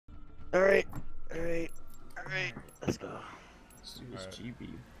Alright, alright, alright. Let's go. Let's do this Alright.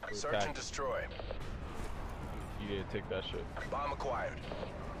 GB. Search and destroy. You need to take that shit. Bomb acquired.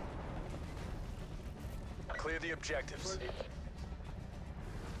 Clear the objectives. I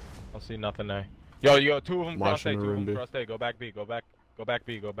don't see nothing there. Yo, two of them cross A, Watching the two of room, them B. cross A. Go back B, go back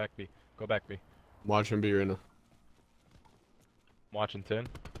B, go back B, go back B. Watching B right now. I'm watching 10.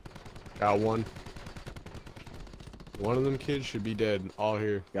 Got one. One of them kids should be dead. All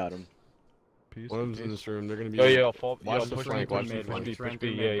here. Got him. Peace. One of them's in this room. They're gonna be. Yo, fall. Watch Yo, the push flank. me, Watch push the me, flank. push B.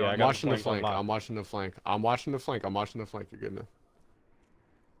 Yeah, I I'm got watching the on flank. lock. I'm watching the flank. I'm watching the flank. I'm watching the flank. You're good now.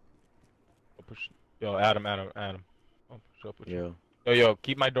 Push. Yo, Adam. Oh, push up. Yo,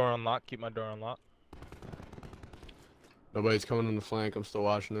 keep my door unlocked. Keep my door unlocked. Nobody's coming on the flank. I'm still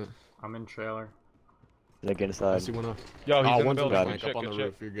watching it. I'm in trailer. They're getting I inside. see one up. Yo, he's in the One's on the building. flank. Good Up on the shit,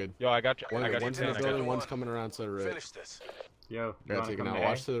 roof. You're good. Yo, I got you. I got you. One's in 10, the I got building. you. One's coming around to the right. Finish this. Yo, you Got wanna taken come out. to A?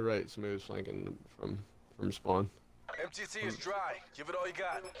 Watch to the right. Smooth flanking from spawn. MTC is dry. Give it all you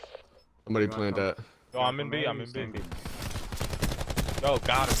got. Somebody You wanna plant come? that. Yo, I'm in B. I'm in Stay B. Yo,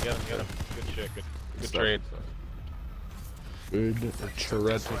 got him. Get him. Good shit. Good Stuff. trade. Good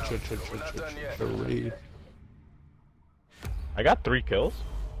trade. I got 3 kills.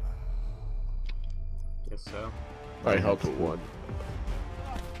 Guess so. I helped with one.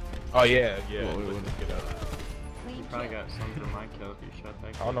 Oh yeah. Well, we Let's would've- get out. You probably got some for my kill if you shot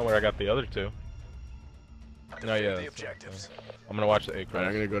that I don't know where I got the other 2. No, yeah. The that's- objectives. I'm gonna watch the A Right, cross.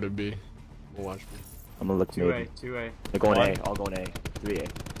 I'm gonna go to B. We'll watch B. I'm gonna look 2A, maybe. 2A. They're going One. A. All going A. 3A.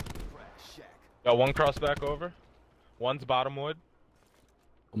 Got one cross back over. One's bottom wood.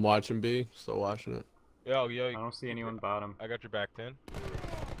 I'm watching B. Still watching it. Yo, I don't see anyone bottom. I got your back 10.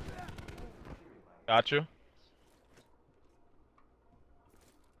 Got you.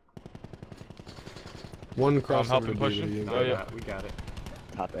 One cross over helping to pushing. B. Oh, yeah. We got it.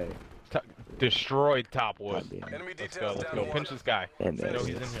 Top A. Destroyed top wood. Top B. Enemy Let's details go. down Pinch this guy. And I know there.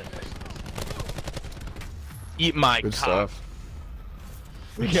 he's in here. Eat my Good cock. stuff.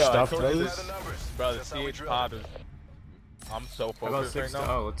 Yeah, Stuff, I told you fellas. the numbers. Bro, the That's how we CH drill. pod is... I'm so How about focused 6 right to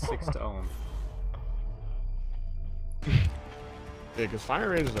now. O? Let's 6 to O. Yeah, because fire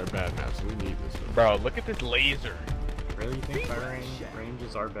ranges are bad maps, so we need this one. Bro, look at this laser. Really, you think firing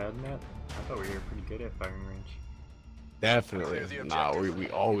ranges are bad, Matt? I thought we were pretty good at firing range. Definitely. Clear the Nah, objective. we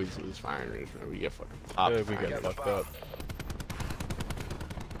always lose firing range, man. We get fucking popped. Dude, we firing get range. fucked up.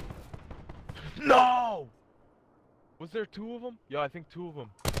 No! Was there 2 of them? Yo, I think 2 of them.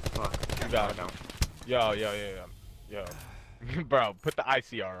 Fuck. You got I it. don't. Yo. Bro, put the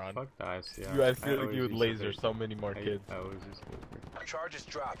ICR on. Fuck the ICR. You, I feel like always you would use laser it. so many more I kids. always use it. Charge is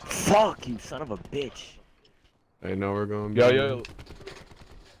dropped. Fuck you, son of a bitch. I know we're going Yo.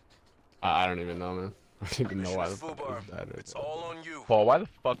 I don't even know, man. I don't even know Mission why is the full fuck bar. is that. It's all on you. Paul, why the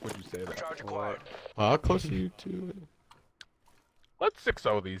fuck would you say that? Charge acquired. How close are you to it? Let's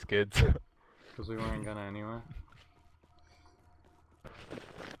 6-0 these kids. Because we weren't gonna anyway.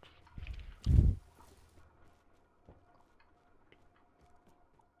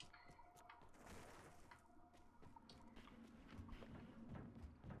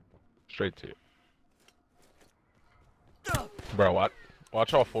 Straight to you. Bro,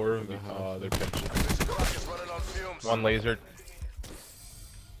 watch all 4 of them. They're pinching. Mission clock is running on fumes. One laser.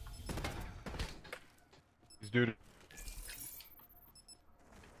 He's dude.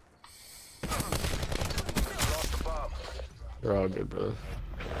 Lost the bomb. They're all good, brother.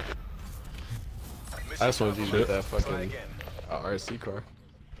 Mission I just wanted you to complete. get that Try fucking again. RC car.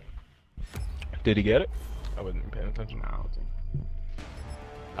 Did he get it? I wasn't paying attention. No, dude.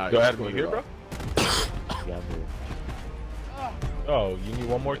 Alright, Go just ahead, go you to here, the bro? Yeah, I'm here. Oh, you need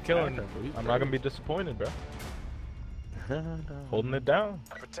one more kill and I'm not gonna be disappointed, bro. Holding it down.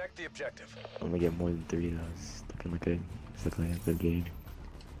 Protect the objective. I'm gonna get more than 3 though. It's looking like a good game.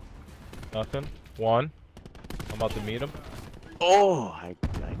 Nothing. 1. I'm about to meet him. Oh, I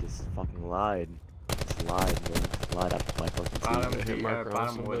just fucking lied. Just lied, bro. Lied after my fucking Bottom, hit yeah, marker on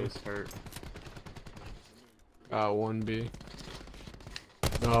bottom wood somebody. is hurt. 1B.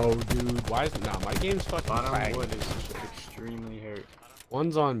 No, dude. Why is nah? My game's fucking Bottom lagging. wood is extremely hurt.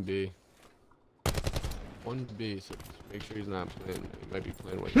 One's on B. One's B, so just make sure he's not playing. He might be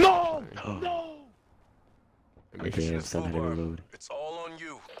playing with. No! Oh. No! And make Okay, sure I'm still had to reload. It's all on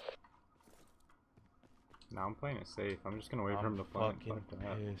you. Now I'm playing it safe. I'm just gonna wait for him to plant. fucking Fuck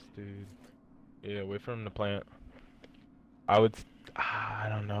that. pissed, dude. Yeah, wait for him to plant. I would. I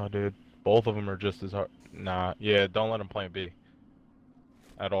don't know, dude. Both of them are just as hard. Nah, yeah, don't let him plant B.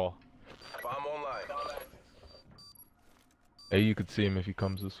 At all. Bomb online. Hey, you could see him if he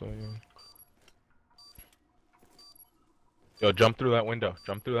comes this way. Yo, jump through that window.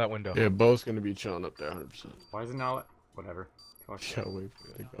 Jump through that window. Yeah, bo's gonna be chilling up there 100%. Why is it not? Whatever. Fuck You it. gotta wait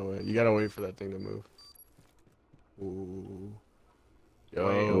for that. Go ahead. You gotta wait for that thing to move. Ooh. Yo,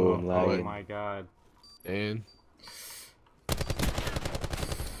 Wait, Oh, I'm oh lagging. my god. Dan.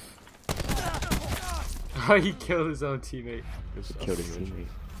 He killed his own teammate. Good stuff, Killed his Mitch. teammate.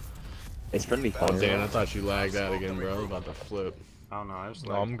 It's friendly fire. Oh, Dan, I thought you lagged out again, bro. I was about to flip. I don't know. I just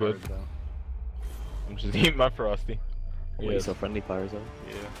No, lagged I'm good. hard, though. I'm just eating my frosty. Wait, Yeah. so friendly fire zone?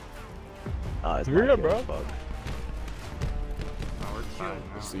 Yeah. Ah, it's Yeah, my bro. kill, fuck. No, we're fine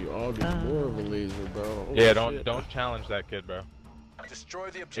now. Let's see, all get more of a laser, bro. Oh, Yeah, shit. don't challenge that kid, bro. Destroy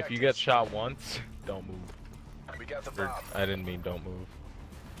the objective. If you get shot once, don't move. We got the Or, bomb. I didn't mean don't move.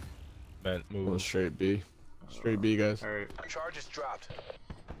 Meant Going move. straight B. Straight B, guys. Alright. Charge is dropped.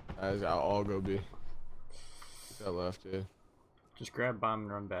 Guys, I'll all go B. Got left, yeah. Just grab bomb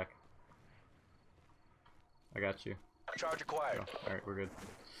and run back. I got you. Charge acquired. Go. Alright, we're good.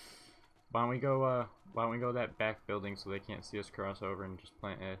 Why don't we go that back building so they can't see us cross over and just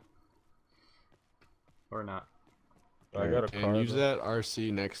plant A? Or not. I got a car. And use though. that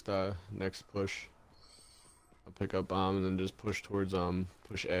RC next push. I'll pick up bomb and then just push towards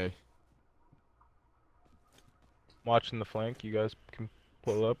push A. I'm watching the flank. You guys can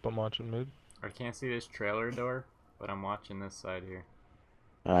pull up. I'm watching mid. I can't see this trailer door, but I'm watching this side here.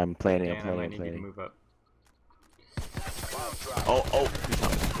 I'm planning, I'm And I might planning, need you to planning. move up. Bomb dropped. Oh,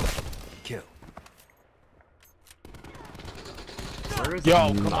 Kill. Where is Yo,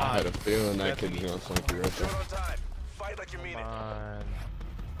 it? come I on. had a feeling that Anthony. kid's gonna flank you right there. Short on time. Fight like you mean Come it. on.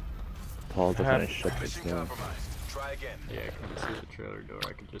 Paul's I trying have- to shut this Mission down. compromised. Try again. Yeah, I couldn't see the trailer door.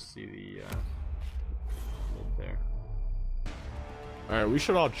 I could just see the mid there. Alright, we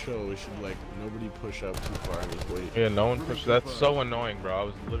should all chill. We should, like, nobody push up too far and just wait. Yeah, no one pushed. That's so annoying, bro. I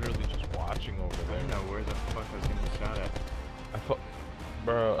was literally just watching over I there. don't know where the fuck I was getting shot at. I thought,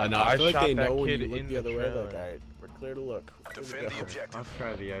 bro. I know, I feel like shot they that know when kid you look in the other way, trailer. like, alright, we're clear to look. We're clear to Defend the go. objective. I'll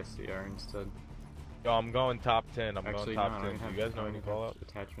try the ICR instead. Yo, I'm going top 10. I'm Actually, going no, top I 10. don't Do have, you guys know I any don't call have out?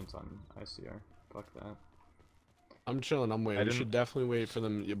 attachments on ICR. Fuck that. I'm chilling, I'm I waiting. We didn't- should definitely wait for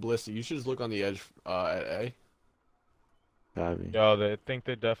them. Yeah, Ballistic, you should just look on the edge at A. Copy. Yo, they think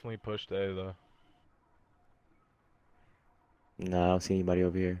they definitely pushed A though. No, I don't see anybody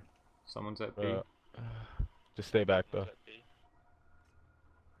over here. Someone's at B. Bro. Just stay back though.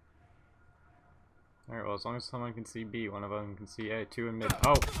 Alright, well, as long as someone can see B, one of them can see A. Two in mid.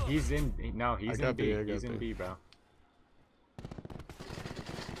 Oh, he's in. No, he's in got B. B, I got He's in B. B, bro.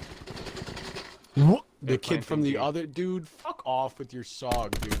 The They're kid from the planting other dude, fuck off with your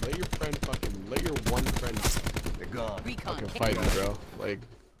SOG, dude. Let your friend let your one friend They're gone. fucking fight me, bro. Like,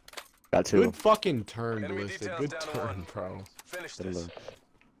 Got two. good fucking turn, Enemy Ballistic. details Good down to turn, one. bro. Finish Good this.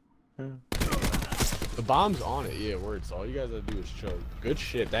 look. The bomb's on it, yeah, word. So all you guys gotta do is chill. Good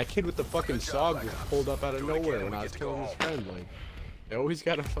shit. That kid with the fucking Good job, SOG was Black Ops. pulled up out of Do it again nowhere when when we I was get to go killing his home. friend. Like, they always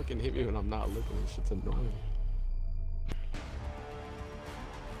gotta fucking hit me when I'm not looking. This shit's annoying.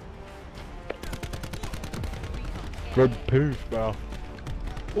 Good piece, bro.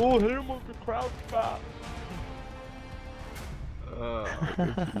 Oh, hit him with the crouch spot.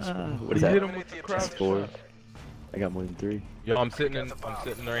 What is He hit that? him with the Eliminate the crouch objective. Four. spot. I got more than three. Yo, I'm sitting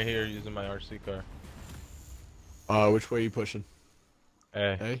right here using my RC car. Which way are you pushing?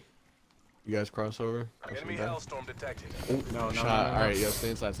 Hey. Hey? You guys cross over? Enemy hellstorm detected. No, Shot. no. Alright, yo,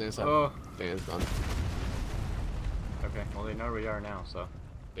 stay inside, stay inside. Oh, Dan's done. okay. Well, they know where we are now, so.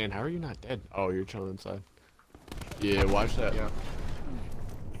 Dan, how are you not dead? Oh, you're chilling inside. Yeah, watch that. Yeah.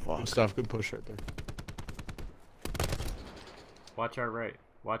 Fuck. Good stuff, good push right there. Watch our right.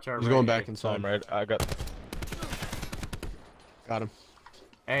 Watch our He's right. going back So inside. I'm right. I got. Got him.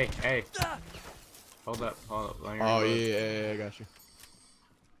 Hey, hey. Hold up, hold up. Let me Oh, reload. yeah, I got you.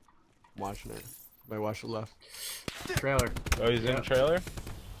 I'm watching it. Somebody watch the left. Trailer. Oh, he's in Yep. trailer.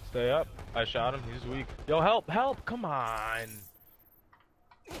 Stay up. I shot him. He's weak. Yo, help! Help! Come on.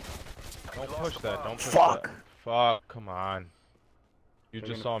 Don't lost push the that. bomb. Don't push Fuck. that. Fuck. Come on. You They're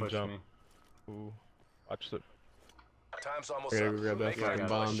just gonna saw him push jump. me. Ooh. Watch the. Time's almost I gotta up. go grab that Make it fucking a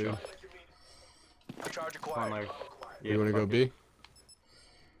bomb, nice dude. shot. Charge Come on, acquired. Larry. You wanna go fuck it. B?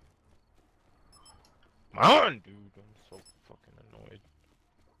 Come on, dude. I'm so fucking annoyed.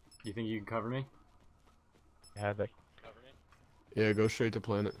 You think you can cover me? I had that. Yeah, go straight to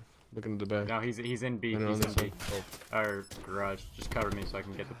planet. Looking at the back. No, he's in B. I know, He's in on B. this Or garage. Just cover me so I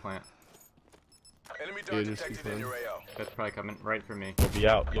can get the plant. Enemy Yeah, dart just keep detected in going. your AO. That's probably coming right for me. We'll be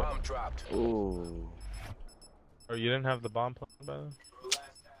out. Yeah. Bomb dropped. Ooh. Or you didn't have the bomb plan by then?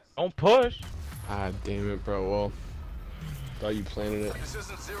 Don't push. Ah, damn it, bro. Well, thought you planted it. This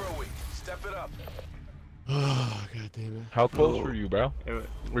isn't 0 week. Step it up. Oh, god damn it. How close were you, bro? It,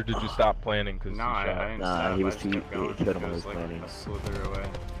 Or did you stop planning because no, he I shot? didn't Nah, stop. he I was just too- kept going. he killed him It on was his like planning. a slither away.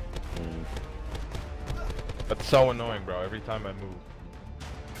 Mm. That's so annoying, bro. Every time I move.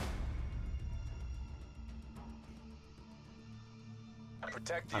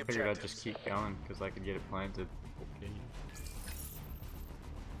 Protect the I figured I'd objectives. just keep going because I could get it planted.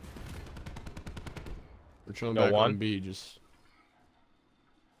 We're chilling Got back one. on B, just...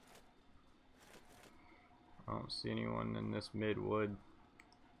 I don't see anyone in this mid wood.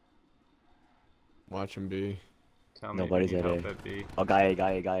 watching B. Tell me Nobody's if you at need A. help at B. Oh, guy,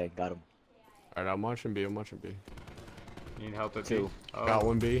 got him. Alright, I'm watching B, I'm watching B. You need help at Two. B? Oh, Got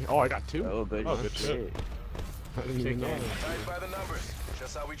one B. Oh, I got two? Oh, good. Oh, good shit. I didn't even know Kick in. that. Tied by the numbers.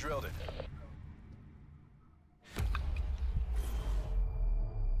 Just how we drilled it.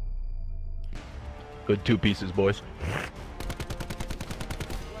 Good two pieces, boys.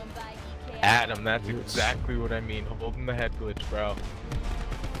 Adam, that's Yes. exactly what I mean. Holding the head glitch, bro.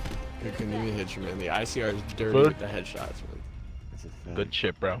 You couldn't even hit you, man. The ICR is dirty Good. with the headshots, man. That's a fact. Good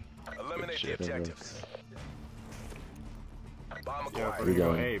shit, bro. Eliminate the shit. objectives. Bomb yeah, if acquired. we're We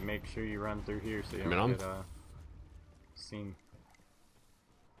gonna go going. A, make sure you run through here so you I mean, don't I'm- get seen.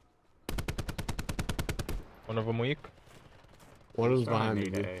 One of them weak. One is Throwing behind me,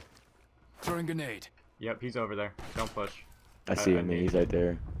 nade at B. A. Throwing grenade. Yep, he's over there. Don't push. I see I him. need- He's right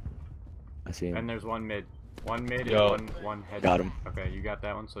there. I see him. And there's one mid. One mid Yo. and one head. Got him. Okay, you got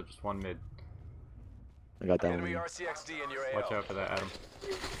that one, so just one mid. I got that Enemy one. RCXD in your AO. Watch out for that, Adam.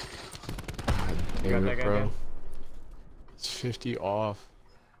 God You got damn that it, guy bro. dead? It's 50 off.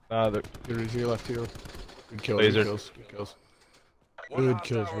 Nah, Here, to your left, here. Good kills, Laser. good kills, good kills. One Good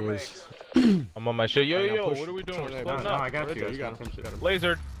hostile kills, remains. boys. I'm on my shit. Yo, Hang on, yo, push. what are we doing? Push We're on that splitting No, guy. no, up. I got Right you. there, I you got can him. pinch it.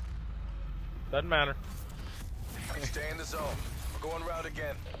 Lasered. Doesn't matter. Stay in the zone. We're going round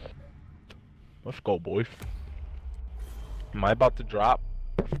again. Let's go, boys. Am I about to drop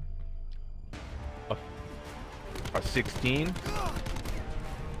a 16?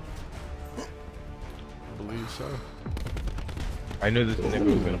 I believe so. I knew this nigga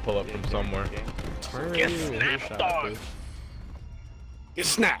was gonna pull up from somewhere. Turn Get you a snapped, headshot, dog. bitch. Get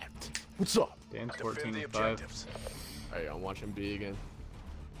snapped! What's up? Dan's Defend 14 the and 5. objectives. Alright, I'm watching B again.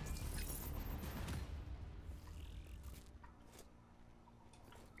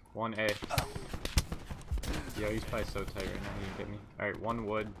 One A. Yo, he's probably so tight right now, he can get me. Alright, one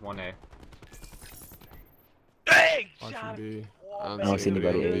wood, one A. Hey! Watching B. I don't see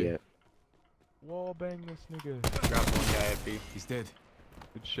anybody A yet. Wall bang this nigga. Drop one guy at B. He's dead.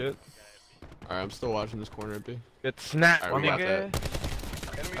 Good shit. Alright, I'm still watching this corner at B. Get snapped, Alright, we got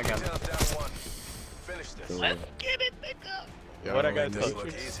nigga. Enemy I got him. details down one. Finish this. So, Let's get it, nigga. Yeah, What I I'm got in This this. look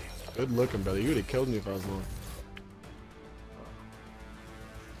easy. Good looking, brother. You would have killed me if I was long.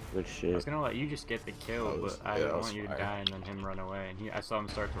 good I shit. was gonna let you just get the kill, That was- but I yeah, that didn't was want you to fire. die and then him run away. And I saw him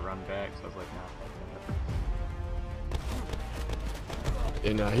start to run back, so I was like, nah, fuck that.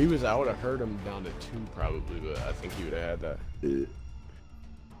 And he was, I would have heard him down to 2 probably, but I think he would have had that. I'm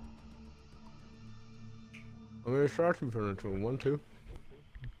gonna start him turn into a 1-2.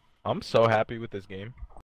 I'm so happy with this game.